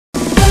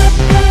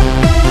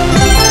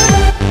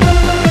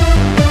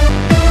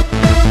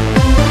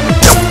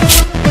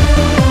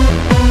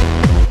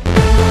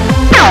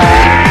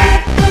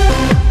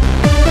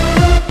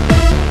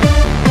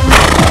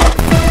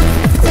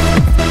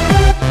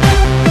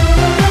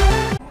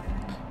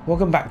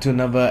Welcome back to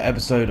another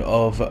episode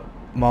of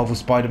Marvels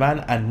Spider-Man,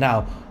 and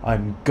now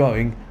I'm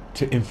going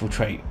to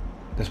infiltrate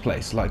this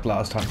place like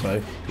last time. So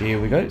here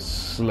we go,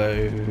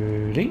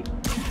 slowly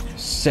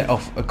set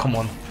off. Come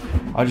on,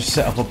 I just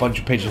set up a bunch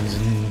of pigeons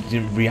and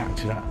didn't react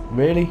to that.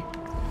 Really?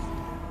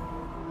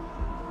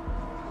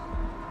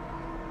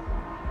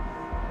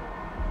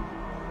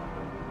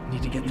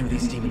 Need to get through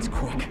these demons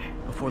quick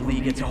before Lee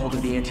gets a hold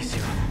of the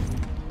anti-serum.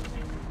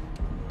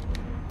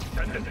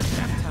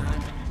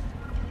 Time.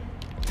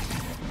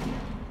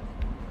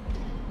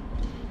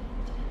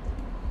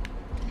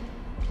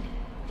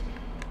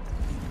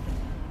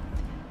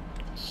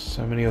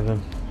 So many of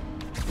them.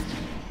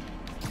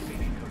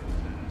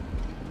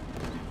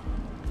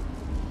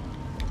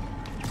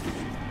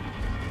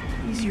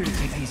 Easier to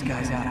take these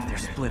guys out if they're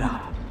split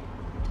up.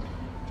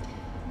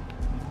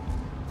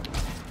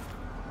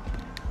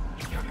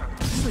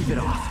 Sleep it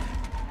off.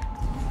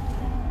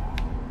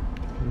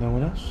 No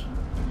one else?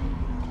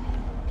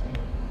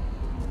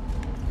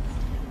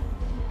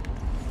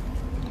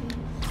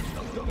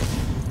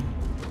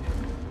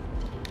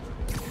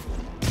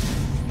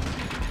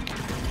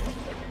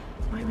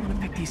 Might want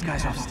to pick these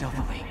guys off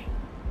stealthily.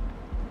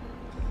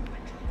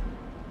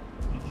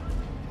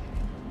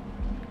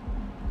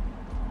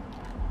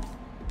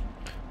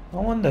 I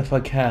wonder if I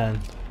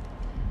can.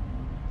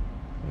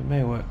 It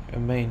may work, it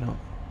may not.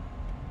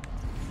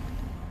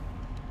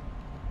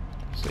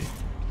 Let's see.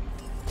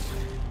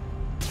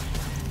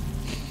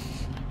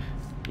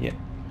 Yeah,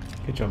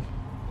 good job.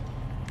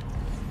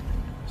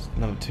 That's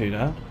number 2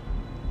 down.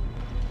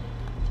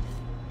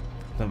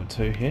 Number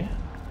 2 here.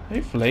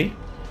 Hopefully,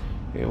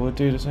 it will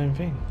do the same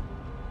thing.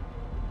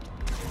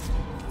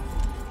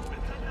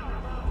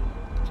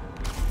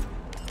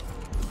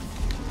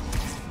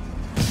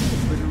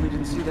 Literally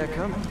didn't see that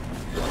coming.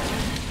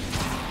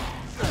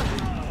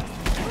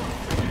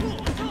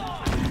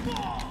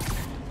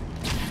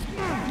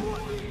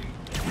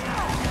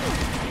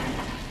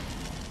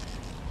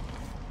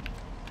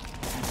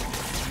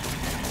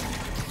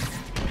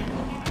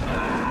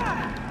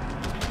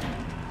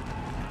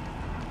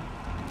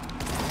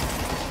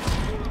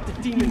 The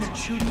demons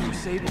chewed through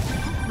Sable.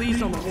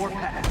 Lee's on the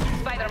warpath.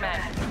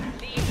 Spider-Man,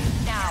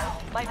 leave now.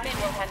 My men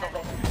will handle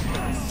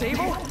this.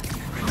 Sable?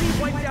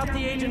 Lee wiped out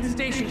the agent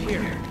station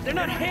here. They're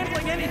not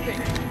handling anything.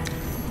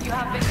 You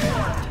have been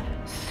warned,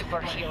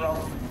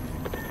 superhero.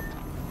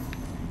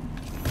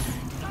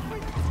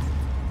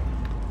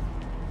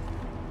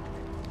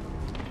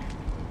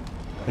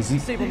 Is he?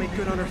 Sable made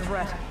good on her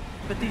threat,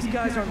 but these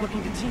guys aren't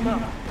looking to team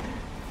up.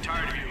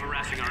 Tired of you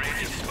harassing our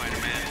agents,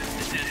 Spider-Man.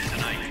 This ends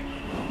tonight.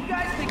 You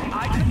guys think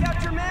I took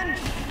out your men?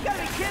 You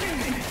gotta be kidding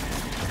me!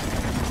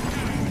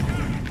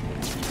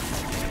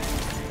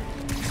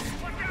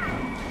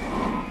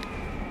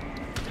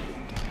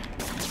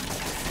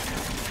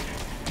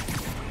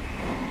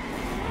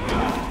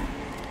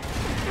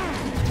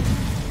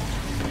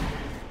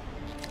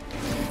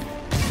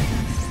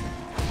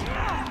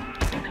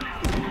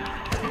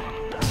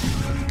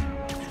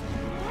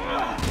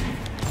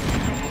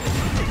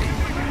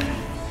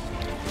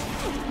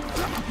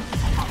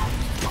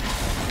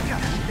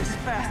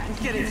 Fast and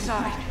get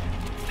inside.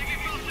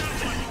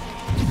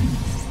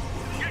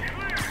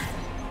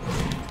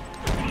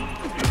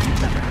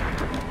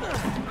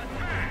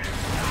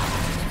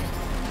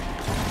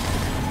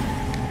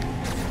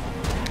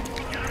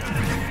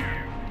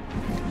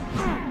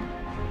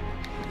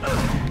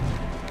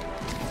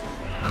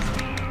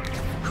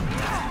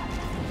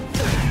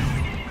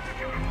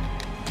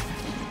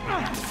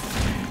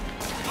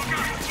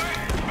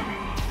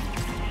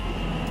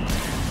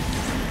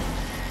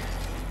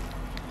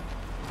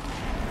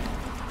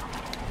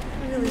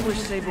 I really wish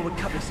Sable would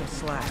cut me some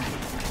slack.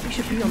 We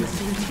should be on the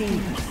same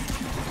team.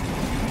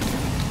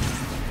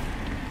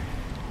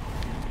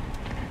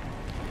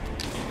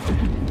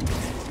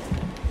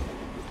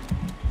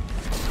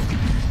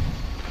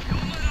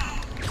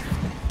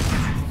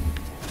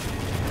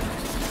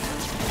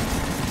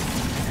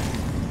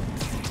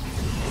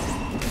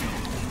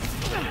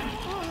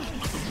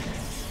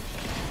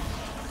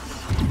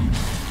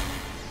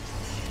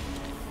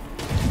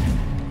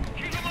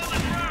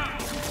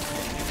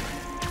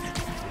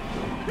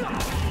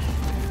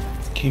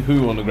 Keep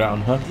who on the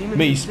ground, huh?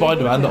 Me,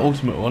 Spider-Man, the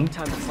ultimate one.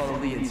 Time to follow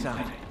Lee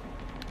inside.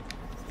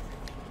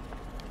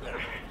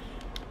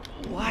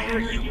 Why are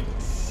you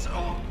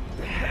so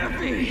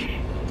heavy?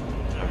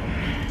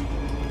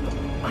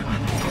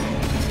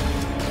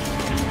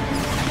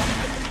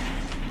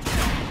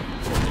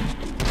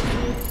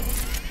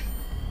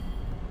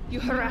 You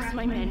harass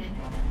my men,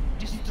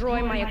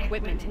 destroy my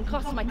equipment, and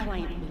cost my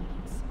client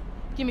millions.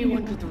 Give me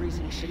one good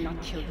reason I should not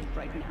kill you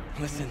right now.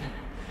 Listen,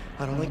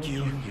 I don't like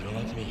you, you don't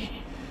like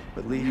me.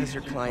 But Lee has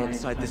your client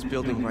inside this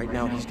building right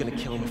now, and he's gonna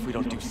kill him if we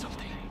don't do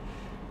something.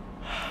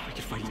 We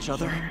could fight each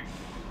other,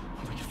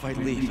 or we could fight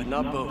Lee, but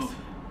not both.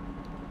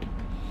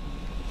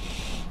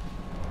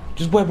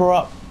 Just whip her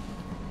up.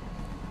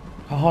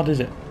 How hard is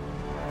it?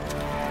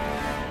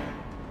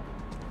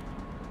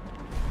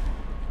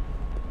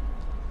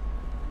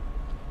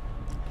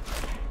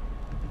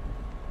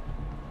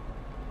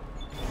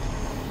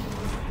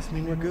 This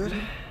mean we're good?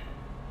 You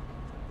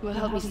will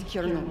help me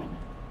secure Norman.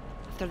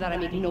 After that, I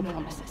make no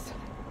promises.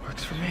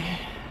 Works for me.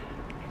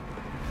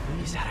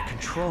 He's out of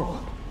control.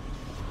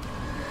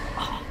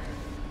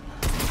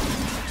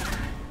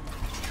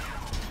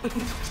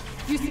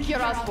 You secure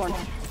Osborn.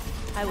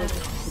 I will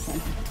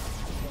defend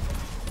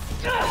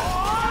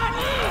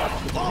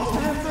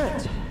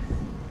him.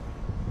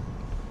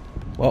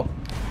 Well,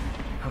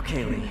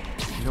 Okay, Lee.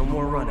 No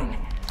more running.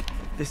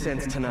 This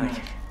ends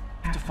tonight.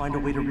 I have to find a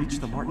way to reach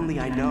the Martin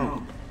Lee I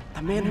know.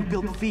 The man who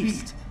built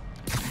Feast.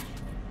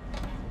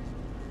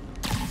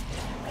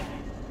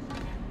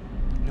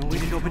 No way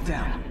to go but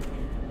down.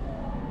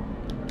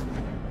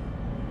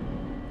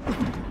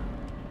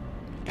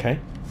 okay.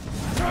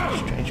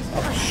 Strange.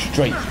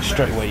 Oh,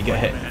 straight away you get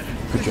hit.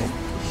 Good job.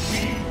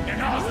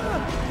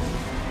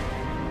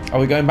 Are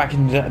we going back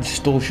into that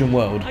distortion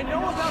world? I know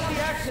about the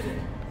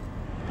accident.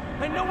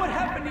 I know what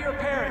happened to your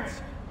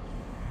parents.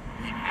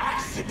 The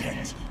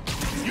accident?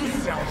 You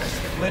sound as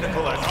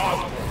clinical as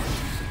Osborn.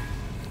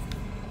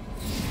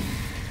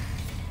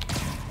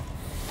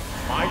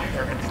 My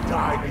parents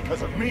died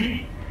because of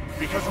me.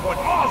 Because of what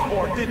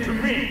Osborn did to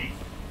me.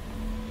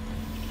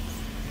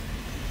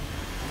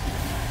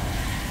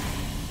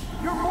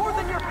 You're more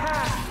than your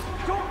past.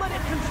 Don't let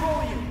it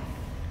control you.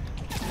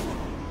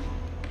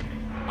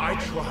 I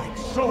tried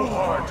so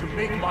hard to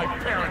make my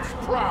parents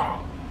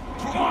proud.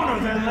 To honor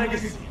their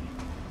legacy.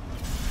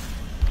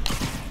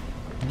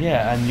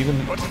 Yeah, and you're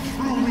gonna. But to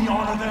truly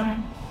honor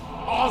them,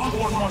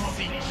 Osborn must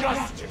see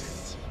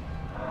justice.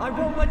 I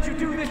won't let you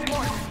do this,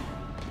 Martin.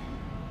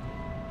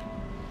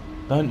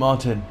 Don't,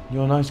 Martin.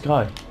 You're a nice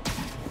guy.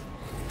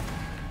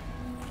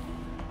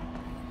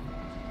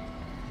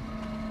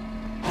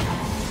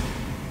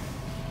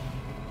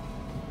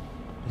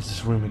 Is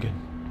this room again?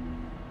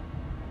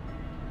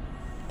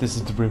 This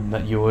is the room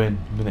that you were in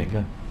a minute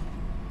ago.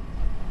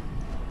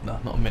 No,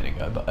 not a minute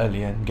ago, but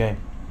earlier in the game.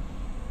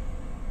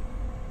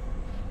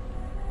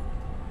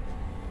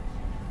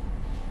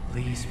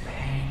 Lee's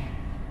pain.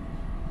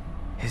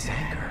 His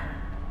anger.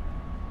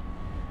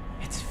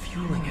 It's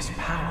fueling his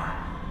power.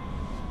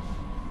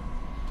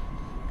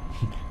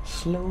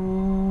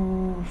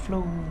 Slow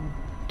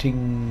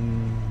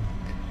floating.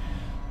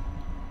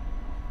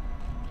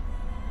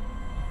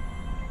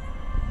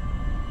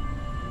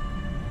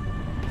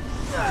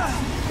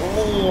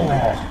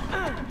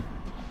 Oh.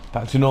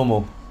 Back to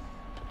normal.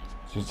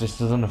 So this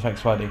doesn't affect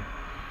Spidey.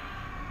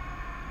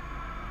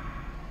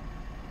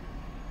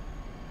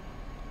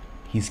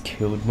 He's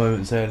killed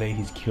moments early.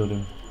 He's killed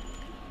him.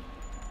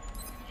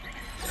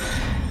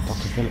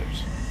 Dr.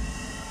 Phillips.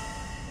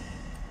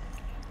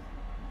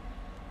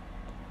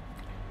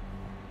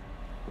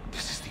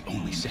 This is the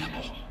only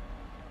sample.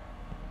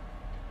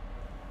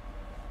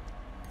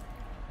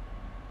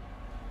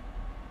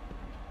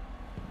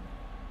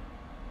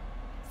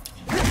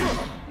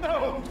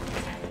 No!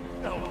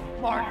 No,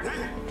 Martin!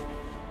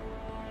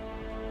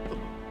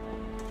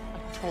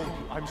 I told you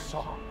I'm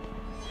sorry.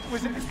 It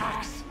was an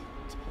accident.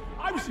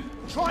 I was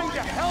trying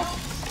to help.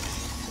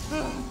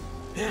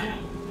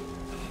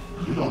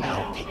 You don't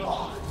help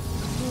people.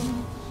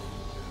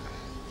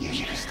 You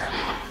use them.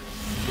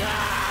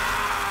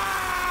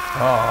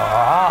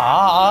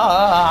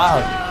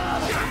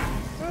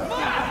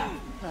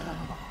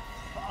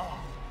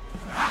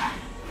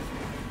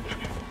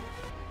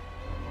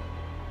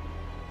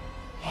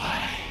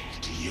 Why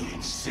do you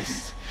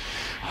insist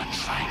on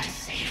trying to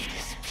save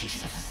this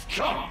piece of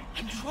scum?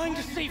 I'm trying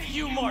to save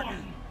you,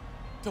 Martin.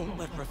 Don't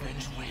let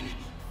revenge win.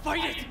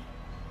 Fight it!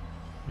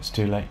 It's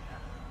too late.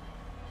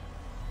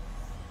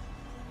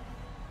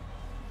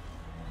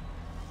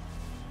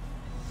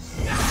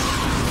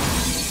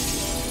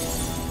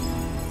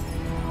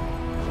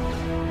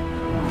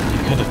 You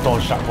could have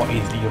dodged that quite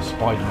easily, you're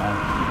Spider-Man.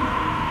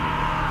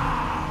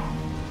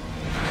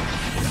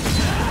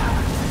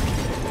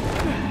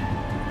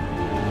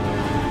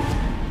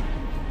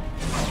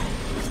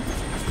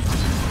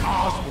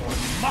 Osborn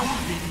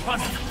must be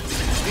punished.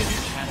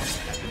 This channel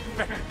has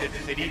infected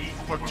this city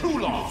for too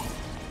long.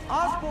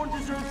 Osborn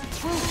deserves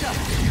true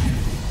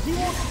justice. He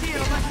won't see it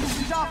unless you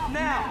stop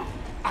now.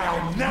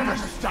 I'll never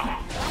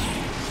stop.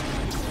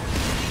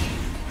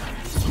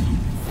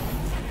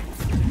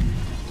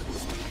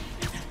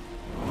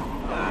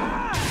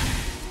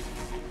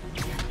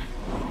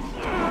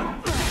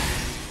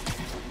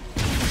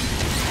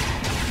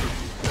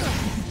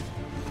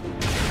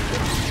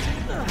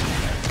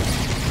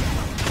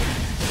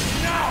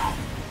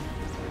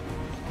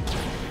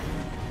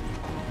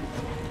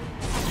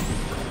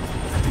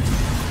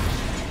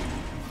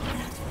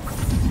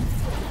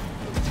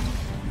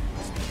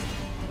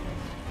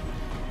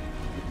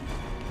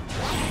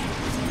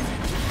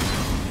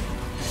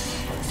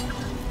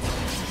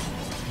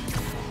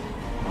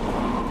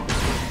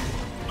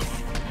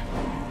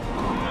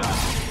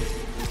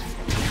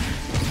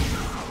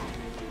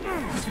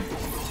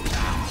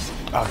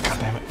 Oh, God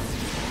damn it.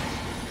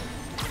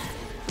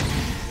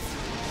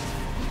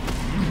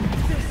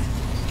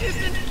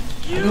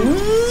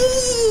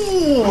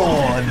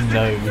 Oh,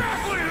 no.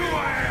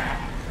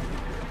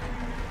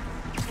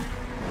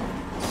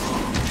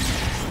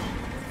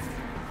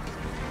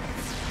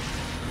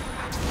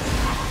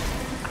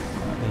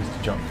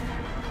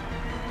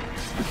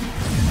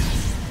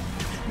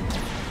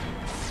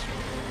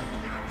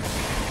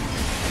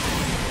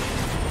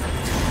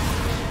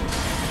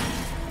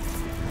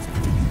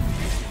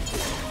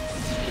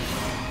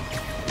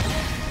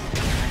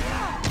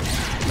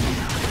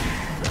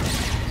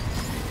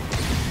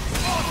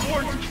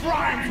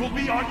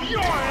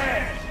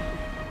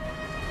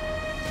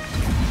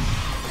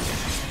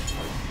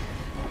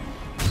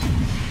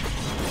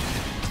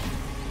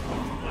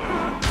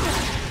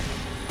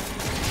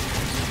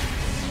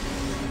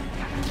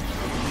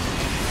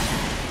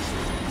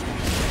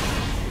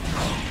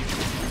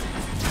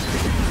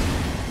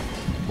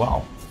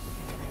 wow.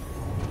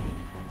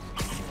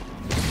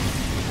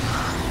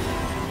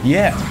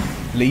 Yeah,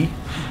 Lee.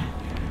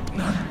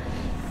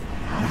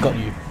 I got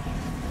you.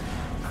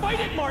 Fight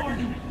it,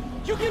 Martin!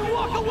 You can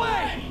walk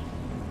away!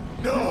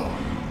 No!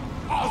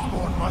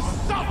 Osborn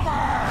must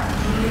suffer!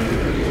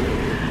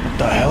 What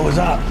the hell was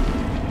that?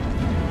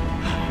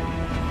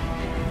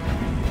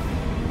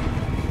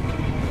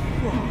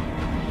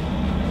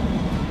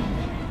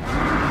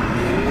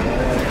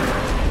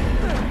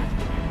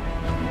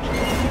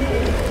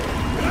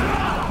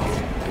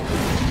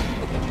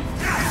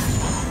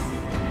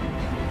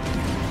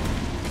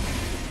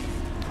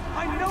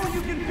 I know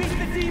you can beat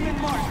the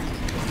demon, Martin!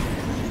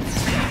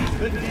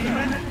 The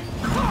demon?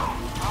 I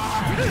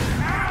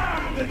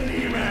am the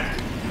demon!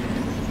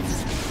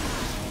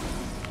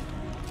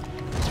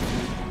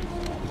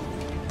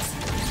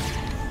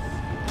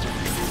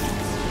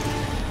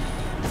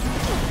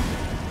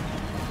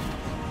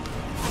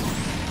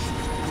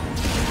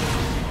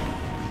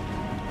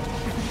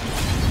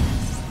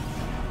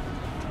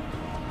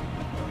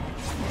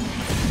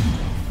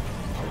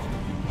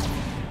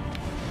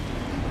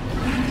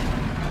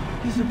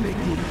 He's a big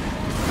demon.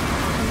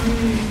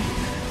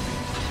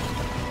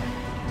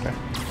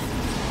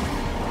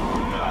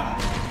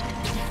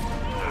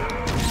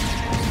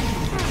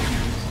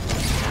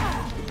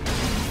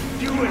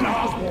 You and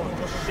Osborn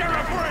will share a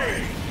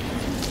brain!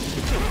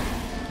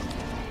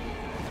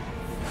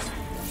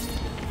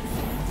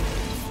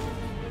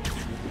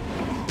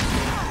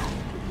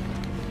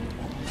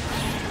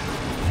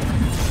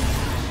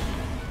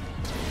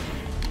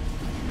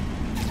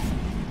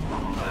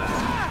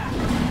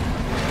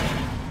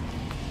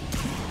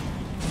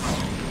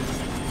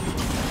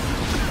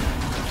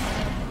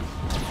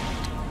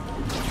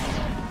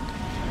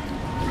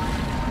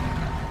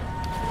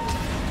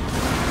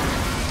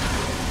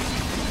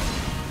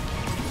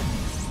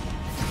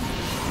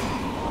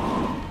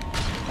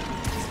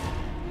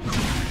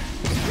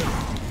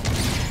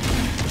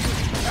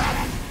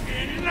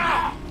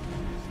 Enough!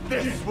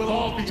 This will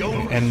all be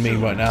over. End me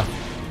right now.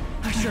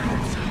 I sure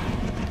hope so.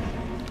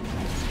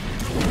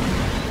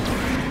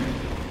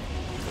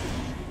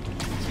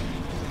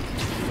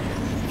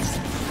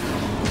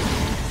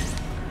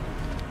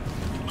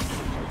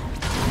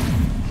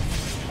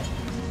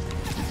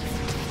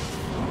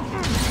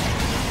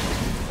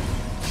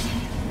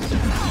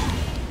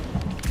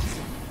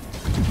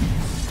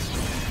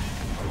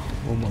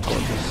 Oh my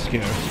god, this is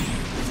scary.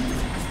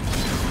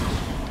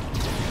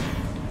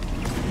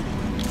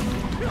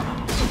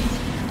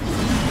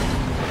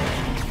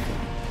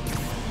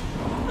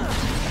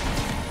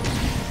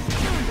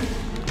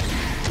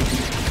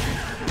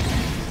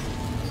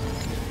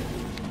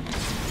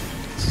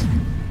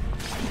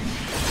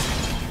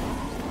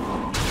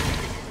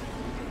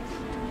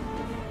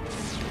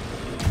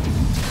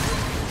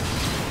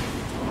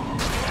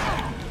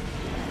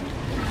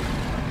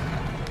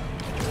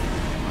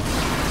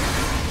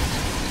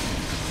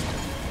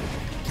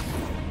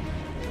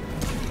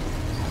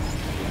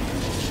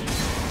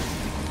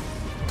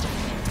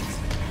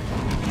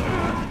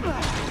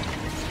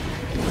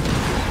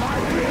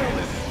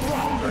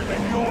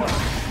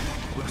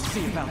 We'll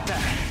see about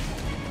that.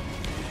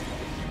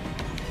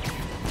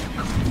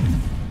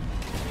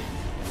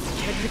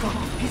 Can't pick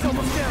off. He's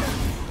almost down.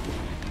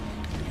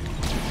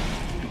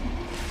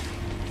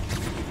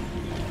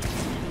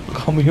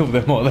 Can't be over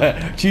them all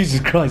there.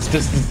 Jesus Christ,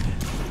 this is...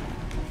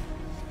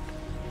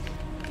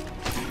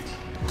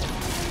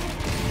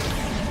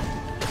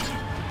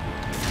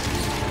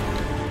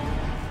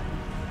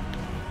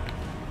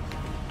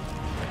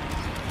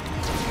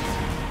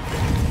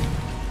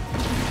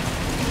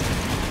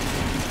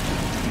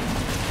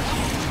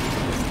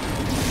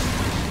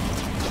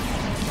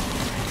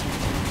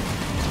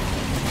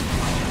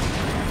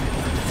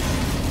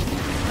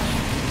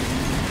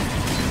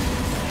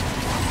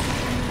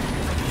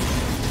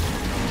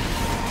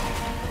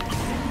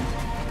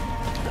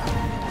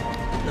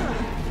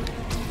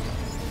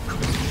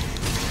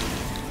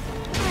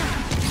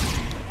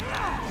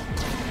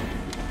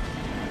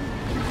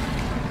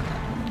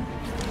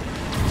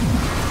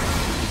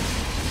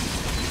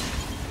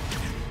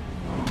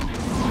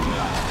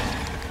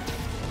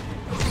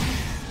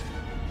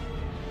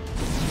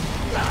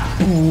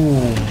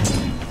 Boom.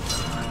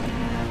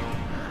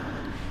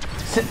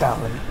 Sit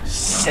down, Lee.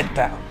 Sit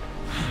down.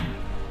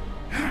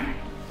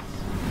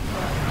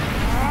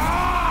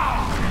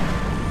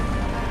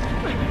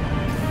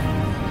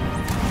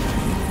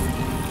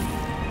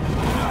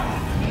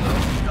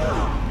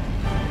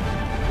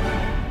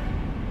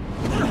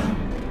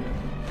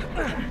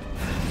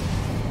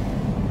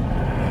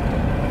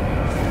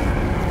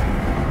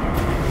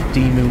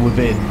 Demon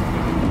within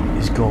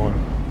is gone.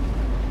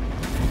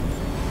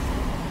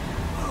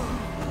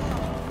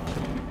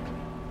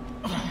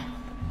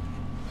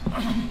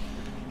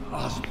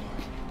 Osborn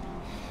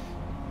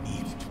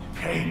needs to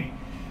pay.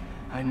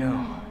 I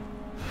know.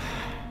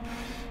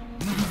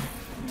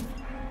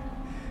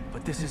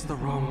 But this is the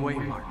wrong way,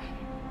 Martin.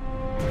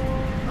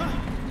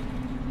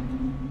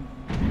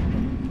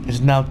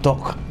 It's now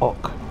Doc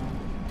Ock.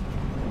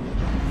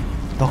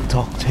 Dr.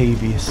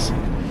 Octavius.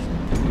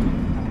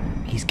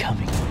 He's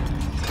coming.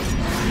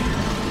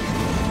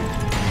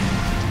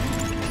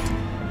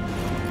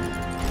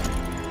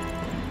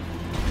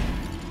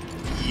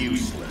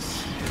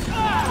 Useless.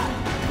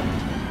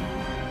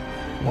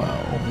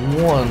 Wow,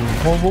 one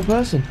horrible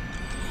person.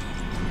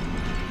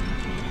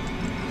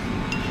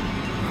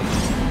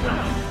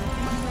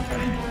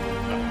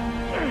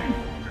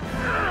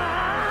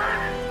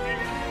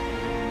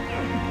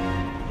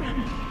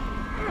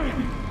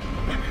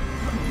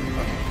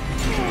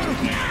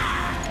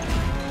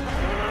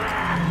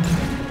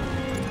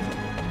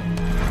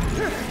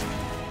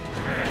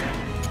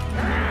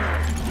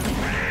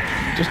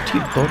 Just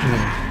keep dodging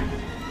him.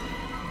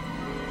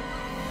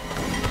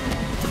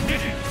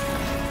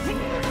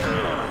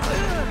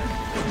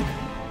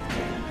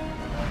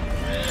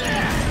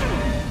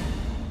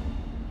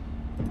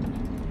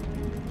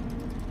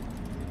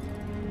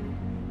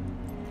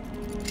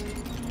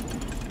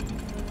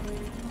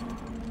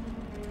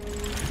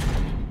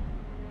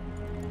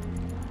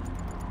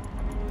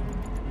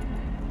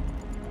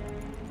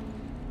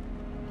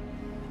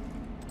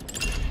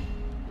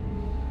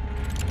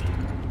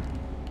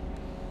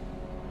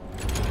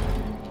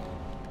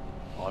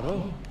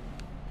 Otto?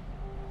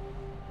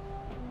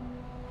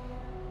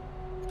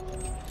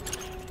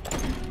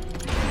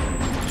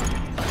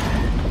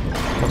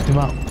 Knocked him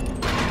out.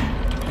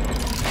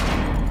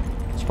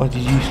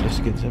 Spidey's useless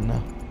against him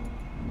now.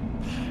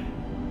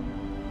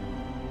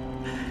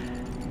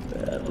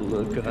 That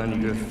look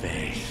on your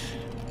face.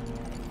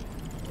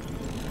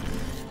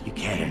 You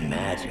can't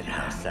imagine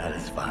how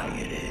satisfying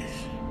it is.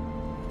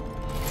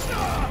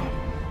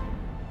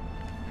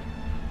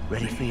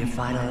 Ready for your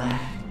final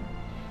act?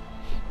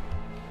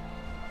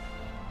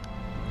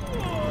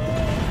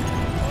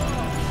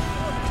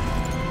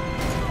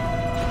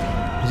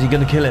 Is he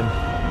gonna kill him?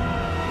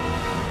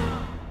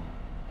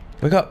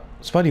 Wake up!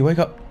 Spidey, wake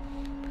up!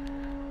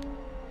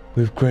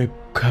 With great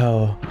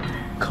power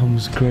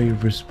comes great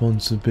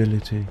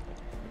responsibility.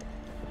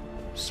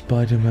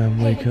 Spider-Man,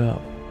 wake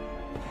up.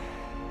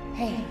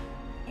 Hey,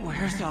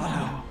 Where's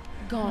Otto?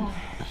 gone.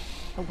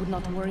 I would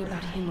not worry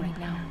about him right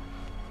now.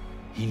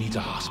 He needs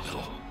a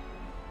hospital.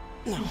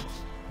 No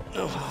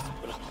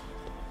hospital.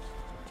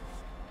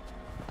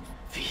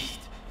 Feast.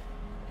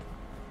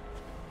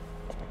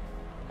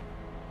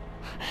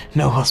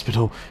 No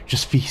hospital,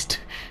 just Feast.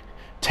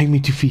 Take me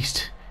to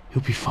Feast.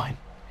 He'll be fine.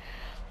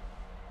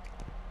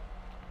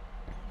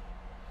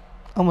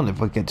 I wonder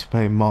if I get to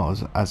play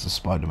Mars as a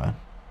Spider-Man.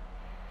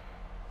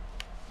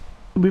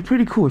 It'd be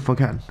pretty cool if I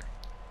can.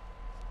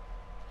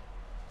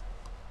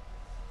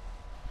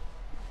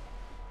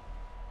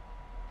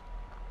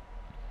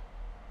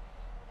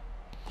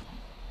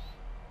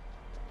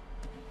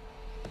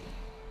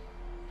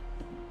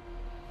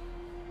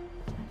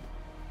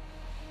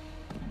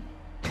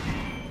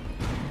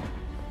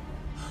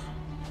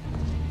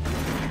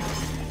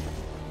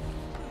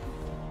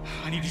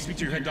 I need to speak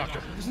to your head doctor.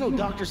 There's no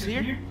doctors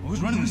here.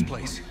 Who's running this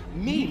place?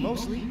 Me,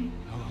 mostly.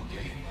 Oh,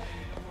 okay.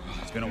 Well,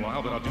 it's been a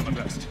while, but I'll do my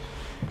best.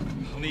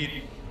 I'll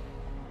need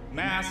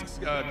masks,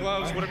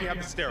 gloves, whatever you have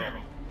to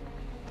sterile.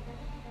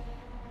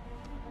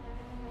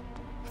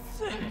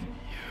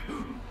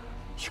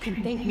 You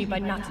can thank me by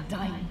not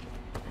dying.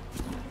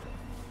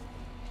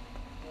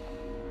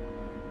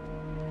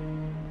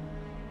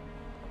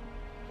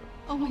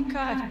 Oh my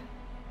god.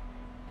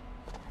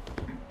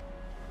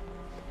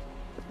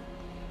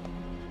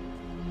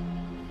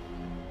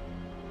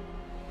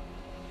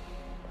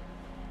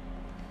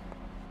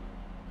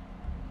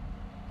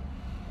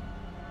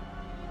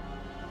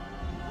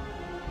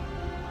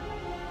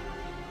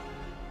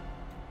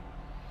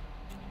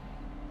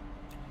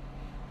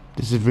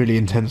 This is really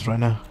intense right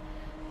now.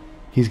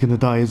 He's gonna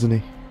die, isn't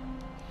he?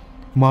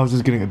 Miles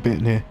is getting a bit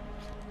near.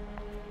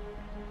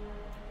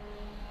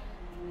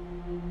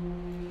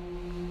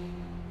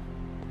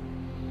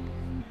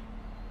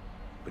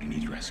 But he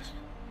needs rest.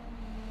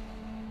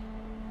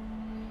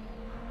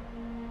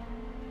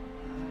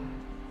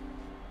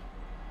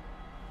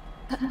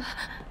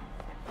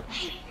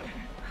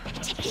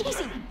 Take it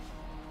easy.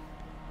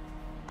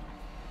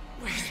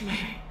 Where's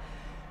May?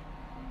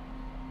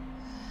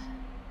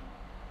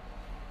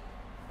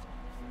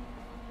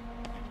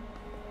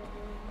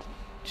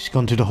 She's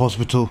gone to the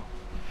hospital.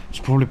 She's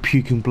probably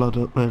puking blood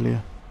up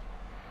earlier.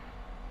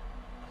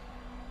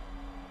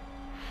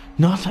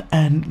 Not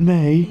Aunt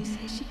May. They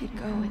say she could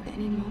go at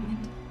any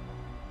moment.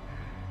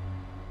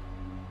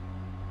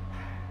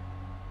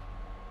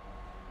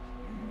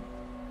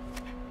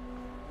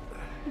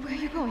 Where are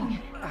you going?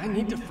 I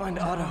need to find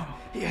Otto.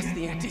 He has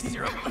the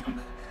anti-serum.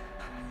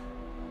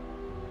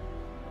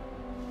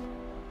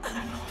 I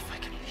don't know if I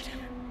can lead him.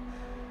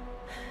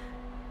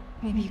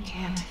 Maybe you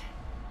can't.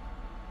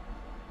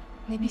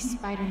 Maybe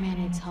Spider-Man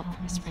needs help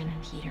from his friend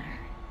Peter.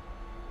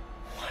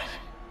 What?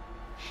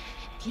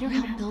 Peter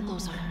helped build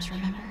those arms,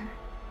 remember?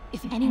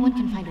 If anyone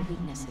can find a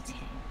weakness, it's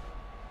him.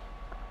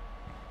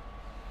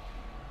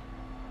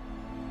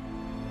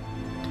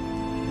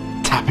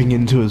 Tapping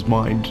into his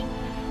mind.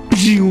 Go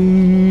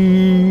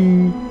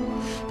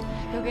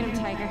get him,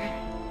 Tiger.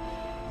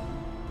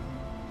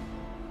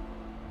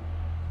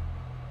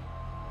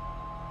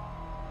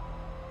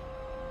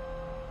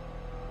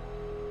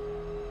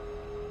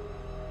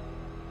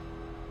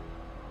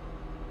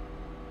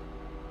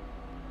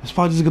 The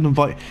spider's gonna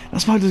bite.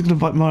 That spider's gonna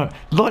bite Mario.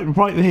 Like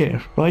right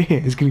here. Right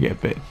here is gonna get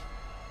bit.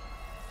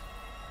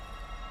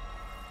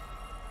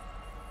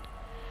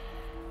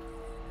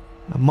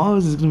 And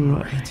Miles is gonna be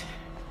right. Right.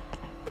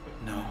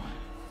 No.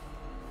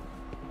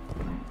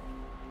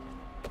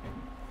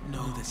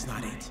 No, that's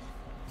not it.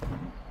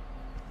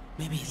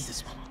 Maybe it's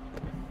this one.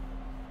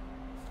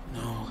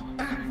 No.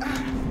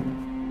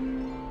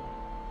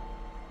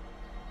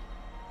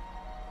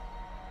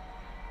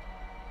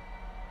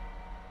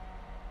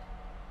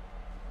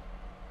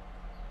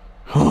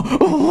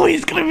 Oh,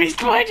 he's gonna be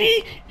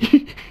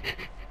Spidey!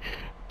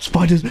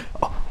 Spiders.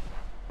 Oh,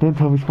 don't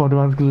tell me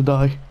Spider-Man's gonna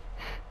die.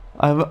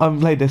 I haven't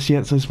played this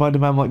yet, so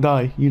Spider-Man might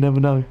die. You never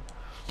know.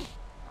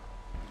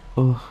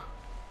 Oh,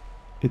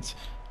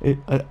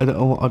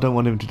 I don't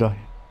want him to die.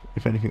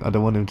 If anything, I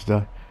don't want him to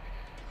die.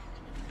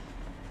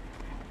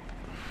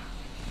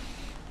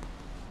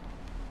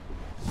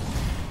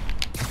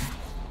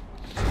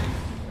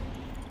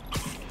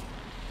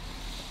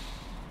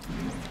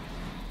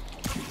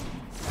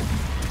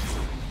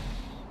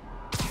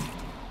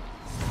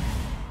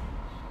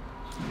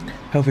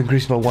 Health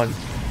increased by 1.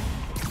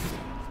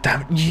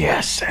 Damn it,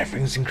 yes!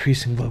 Everything's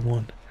increasing by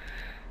 1.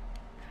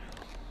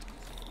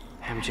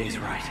 MJ's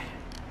right.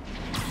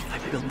 I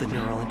built the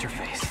neural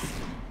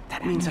interface.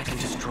 That means I can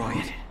destroy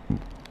it.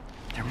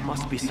 There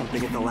must be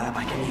something at the lab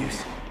I can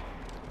use.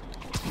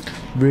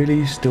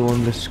 Really? Still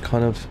on this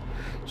kind of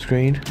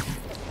screen?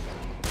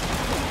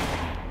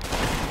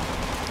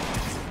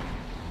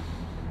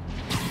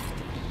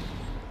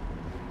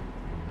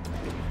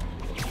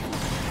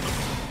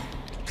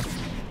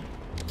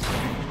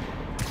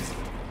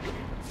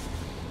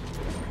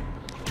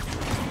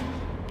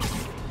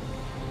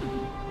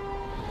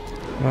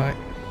 Right.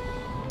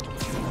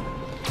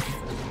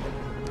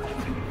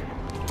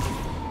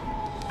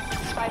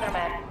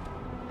 Spider-Man.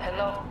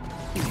 Hello.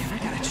 Man, I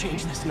gotta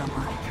change this number.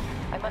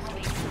 I must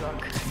leave New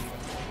York.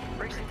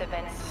 Recent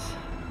events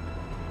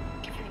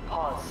give me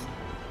pause.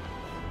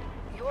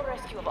 Your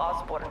rescue of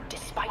Osborn,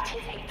 despite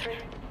his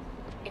hatred,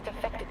 it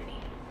affected me.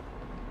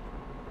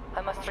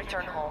 I must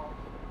return home.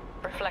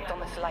 Reflect on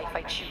this life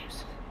I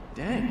choose.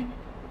 Dang.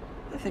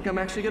 I think I'm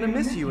actually gonna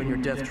miss you and your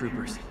death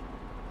troopers.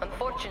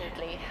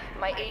 Unfortunately,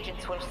 my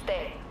agents will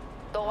stay.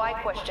 Though I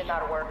question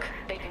our work,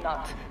 they do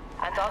not.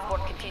 And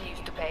Osborn continues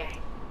to pay.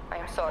 I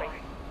am sorry.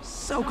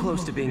 So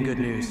close to being good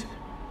news.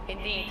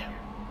 Indeed.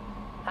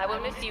 I will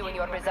miss you and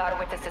your bizarre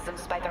witticism,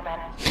 Spider-Man.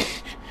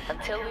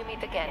 Until we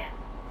meet again.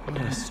 What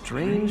a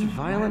strange,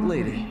 violent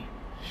lady.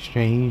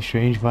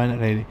 Strange violent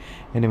lady.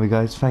 Anyway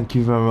guys, thank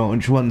you very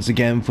much once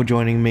again for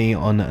joining me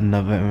on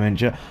another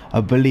adventure.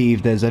 I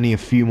believe there's only a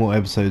few more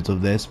episodes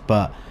of this,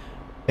 but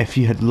if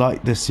you had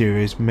liked this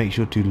series, make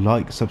sure to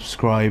like,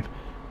 subscribe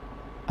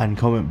and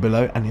comment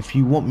below. And if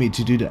you want me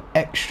to do the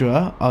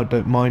extra, I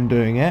don't mind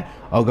doing it.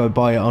 I'll go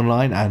buy it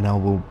online and I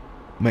will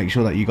make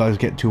sure that you guys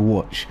get to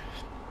watch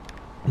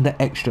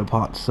the extra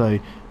parts. So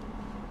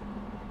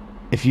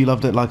if you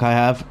loved it like I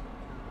have,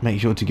 make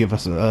sure to give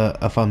us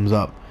a thumbs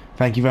up.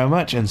 Thank you very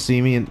much, and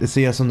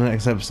see us on the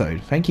next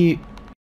episode. Thank you.